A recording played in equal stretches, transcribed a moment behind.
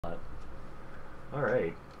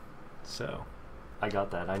Alright. So, I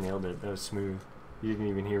got that. I nailed it. That was smooth. You didn't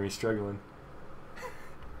even hear me struggling.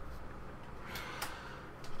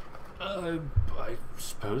 I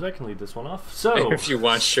suppose I can lead this one off. So, if you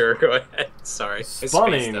want, sure, go ahead. Sorry, I spaced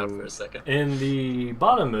out for a second. In the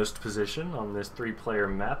bottommost position on this 3-player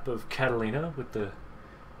map of Catalina with the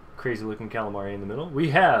crazy-looking calamari in the middle, we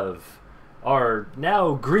have our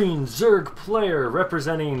now green Zerg player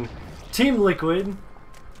representing Team Liquid,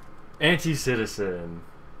 Anticitizen.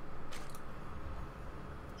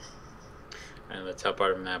 And the top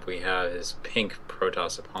part of the map we have is pink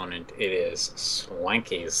Protoss opponent. It is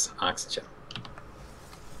Swanky's Oxygen.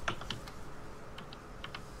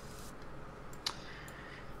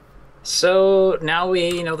 So now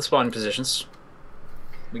we know the spawn positions.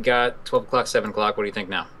 We got 12 o'clock, 7 o'clock. What do you think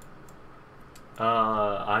now?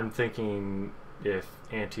 I'm thinking if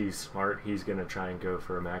Anti's smart, he's going to try and go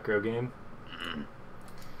for a macro game.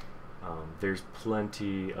 There's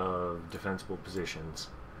plenty of defensible positions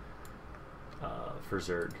for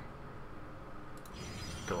Zerg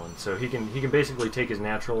going. So he can basically take his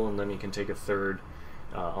natural, and then he can take a third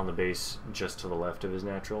on the base just to the left of his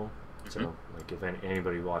natural. So, like, if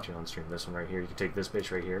anybody watching on stream, this one right here, you can take this base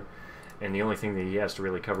right here, and the only thing that he has to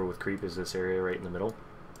really cover with creep is this area right in the middle.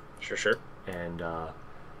 Sure. And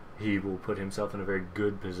he will put himself in a very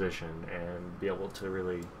good position and be able to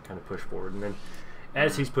really kind of push forward. And then,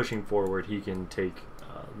 as he's pushing forward, he can take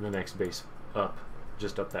the next base up,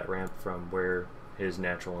 just up that ramp from where his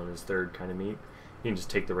natural and his third kind of meet. You can just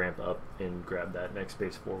take the ramp up and grab that next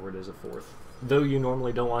base forward as a fourth. Though you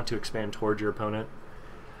normally don't want to expand towards your opponent,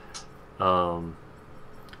 you'll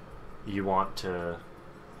want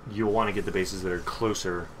to get the bases that are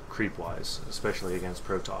closer creep-wise, especially against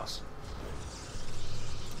Protoss.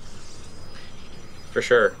 For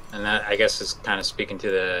sure. And that, I guess, is kind of speaking to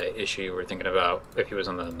the issue you were thinking about if he was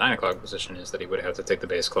on the 9 o'clock position, is that he would have to take the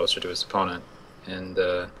base closer to his opponent. And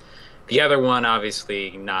the other one,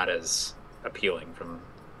 obviously, not as appealing from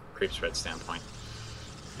creep spread standpoint.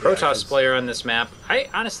 Protoss player on this map,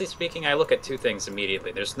 honestly speaking, I look at two things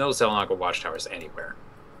immediately. There's no Xel'Naga watchtowers anywhere.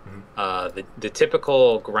 The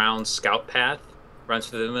typical ground scout path runs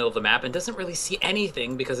through the middle of the map and doesn't really see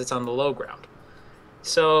anything because it's on the low ground.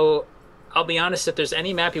 So, I'll be honest, if there's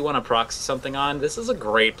any map you want to proxy something on, this is a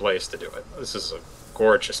great place to do it. This is a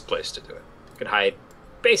gorgeous place to do it. You could hide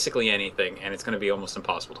basically anything, and it's going to be almost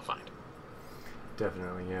impossible to find.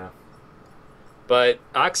 Definitely, yeah. But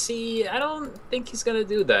Oxy, I don't think he's going to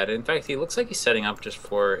do that. In fact, he looks like he's setting up just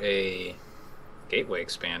for a gateway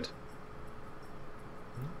expand.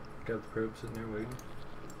 Got the probe sitting there waiting.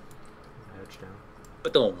 Hatch down.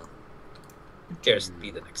 Ba-doom. Cares to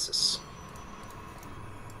be the Nexus.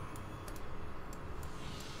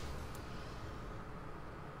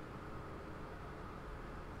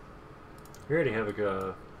 We already have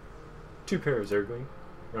a 2 pair of Zergling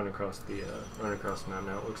run across the map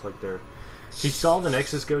now. It looks like he saw the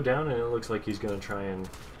Nexus go down, and it looks like he's going to try and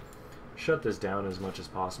shut this down as much as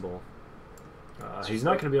possible. He's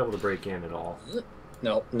not going to be able to break in at all.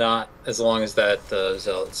 No, not as long as that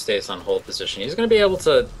Zealot stays on hold position. He's going to be able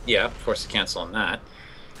to, force a cancel on that.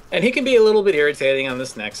 And he can be a little bit irritating on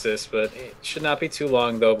this Nexus, but it should not be too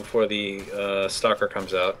long, though, before the Stalker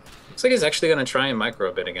comes out. Looks like he's actually going to try and micro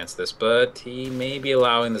a bit against this, but he may be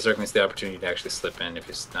allowing the Zerglings the opportunity to actually slip in if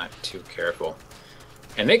he's not too careful.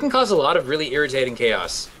 And they can cause a lot of really irritating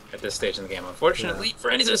chaos at this stage in the game. Unfortunately, for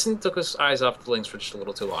Anticitizen, took his eyes off the Lings for just a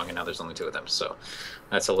little too long, and now there's only 2 of them, so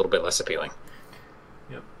that's a little bit less appealing.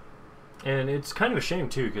 Yep. And it's kind of a shame,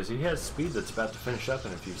 too, because he has speed that's about to finish up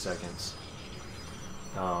in a few seconds.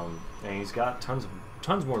 And he's got tons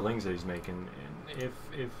more Lings that he's making. And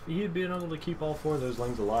if he had been able to keep all 4 of those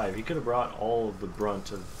Lings alive, he could have brought all of the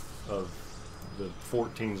brunt of the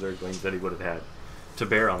 14 Zerglings that he would have had to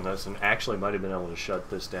bear on this, and actually might have been able to shut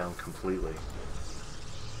this down completely.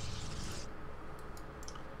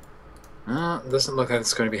 Doesn't look like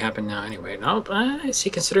it's going to be happening now anyway. Nope, is he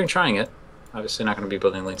considering trying it? Obviously not going to be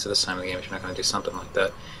building Lings at this time of the game if you're not going to do something like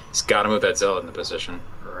that. He's got to move that Zealot into position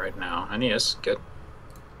right now, and he is. Good.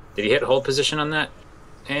 Did he hit hold position on that?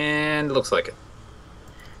 And it looks like it.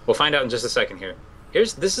 We'll find out in just a second here.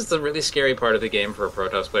 This is the really scary part of the game for a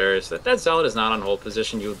Protoss player, is that Zealot is not on hold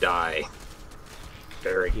position, you die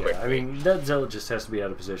very quickly. Yeah, I mean, that Zealot just has to be out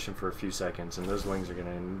of position for a few seconds, and those Lings are going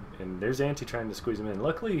to... And there's Anti trying to squeeze him in.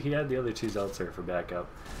 Luckily, he had the other 2 Zealots there for backup.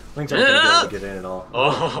 Lings aren't going to be able to get in at all.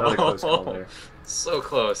 Another close call there. So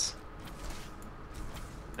close.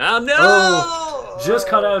 Oh, no! Oh, just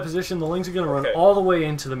caught out of position. The Lings are going to run all the way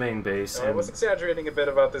into the main base. I was exaggerating a bit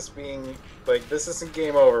about this being, like, this isn't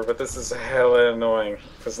game over, but this is hella annoying.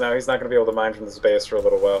 Because now he's not going to be able to mine from this base for a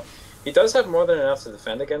little while. He does have more than enough to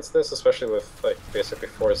defend against this, especially with like basically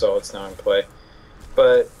 4 Zealots now in play.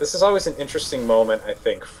 But this is always an interesting moment, I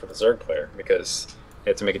think, for the Zerg player, because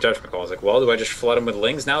they have to make a judgment call. It's like, well, do I just flood him with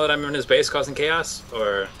Lings now that I'm in his base causing chaos?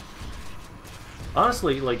 Or...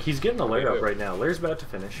 Honestly, like, he's getting the lair up right now. Lair's about to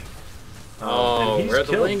finish. Oh, where are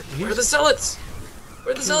the Lings? Where are the Zealots?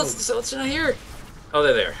 Where are the Zealots? The Zealots are not here. Oh,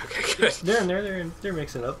 they're there. Okay, good. They're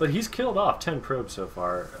mixing up. But he's killed off 10 probes so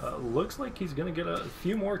far. Looks like he's going to get a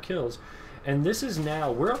few more kills. And this is now,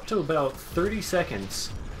 we're up to about 30 seconds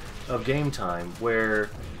of game time where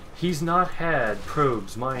he's not had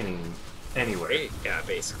probes mining anywhere. Yeah,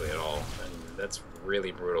 basically at all. And that's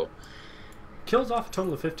really brutal. Kills off a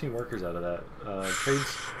total of 15 workers out of that.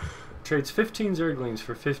 Trades 15 Zerglings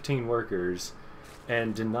for 15 workers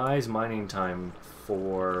and denies mining time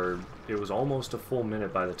for... It was almost a full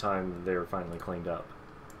minute by the time they were finally cleaned up.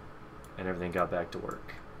 And everything got back to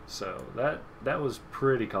work. So that was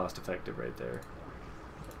pretty cost effective right there.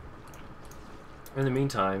 In the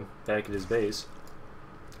meantime, back at his base,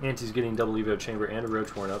 Anti's getting double Evo Chamber and a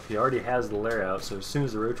Roach Warren up. He already has the lair out, so as soon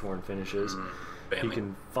as the Roach Warren finishes, he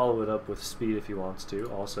can follow it up with speed if he wants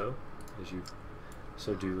to, also, as you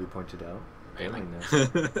so duly pointed out.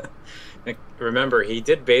 Remember, he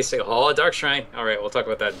did basically... Oh, Dark Shrine! Alright, we'll talk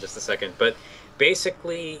about that in just a second. But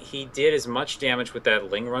basically, he did as much damage with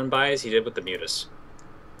that Ling run by as he did with the Mutus.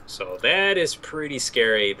 So that is pretty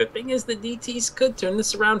scary. The thing is, the DTs could turn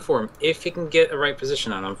this around for him if he can get a right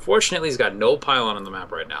position on. Unfortunately, he's got no pylon on the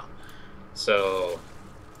map right now. So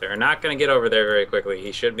they're not going to get over there very quickly.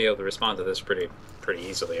 He should be able to respond to this pretty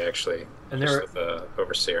easily, actually. And with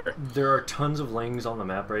Overseer. There are tons of Lings on the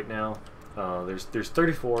map right now. There's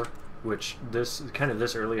 34, which this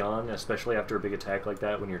early on, especially after a big attack like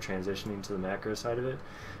that, when you're transitioning to the macro side of it,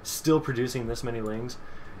 still producing this many Lings.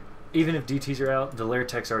 Even if DTs are out, the lair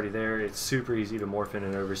tech's already there. It's super easy to morph in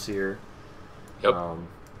an Overseer. Yep.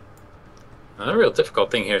 Another real difficult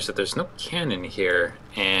thing here is that there's no cannon here,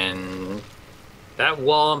 and that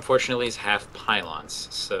wall, unfortunately, is half pylons.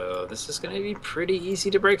 So this is going to be pretty easy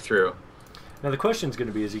to break through. Now the question's going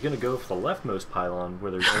to be, is he going to go for the leftmost pylon, where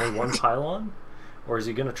there's only one pylon? Or is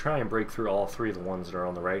he going to try and break through all 3 of the ones that are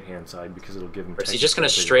on the right-hand side, because it'll give him... Or is he just going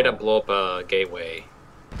to straight up blow up a gateway?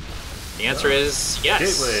 The answer is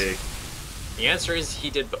yes. Gateway. The answer is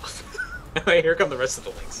he did both. Here come the rest of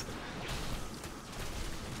the Lings.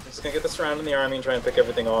 He's going to get this round in the army and try and pick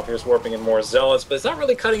everything off. Here's warping in more Zealots, but it's not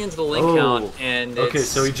really cutting into the Ling count. And okay,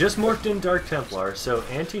 so he just morphed in Dark Templar, so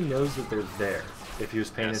Anti knows that they're there, if he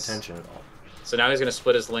was paying attention at all. So now he's going to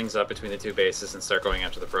split his Lings up between the 2 bases and start going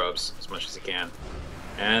after the probes as much as he can.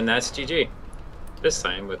 And that's GG. This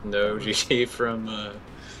time with no GG from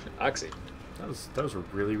Oxy. That was a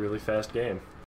really, really fast game.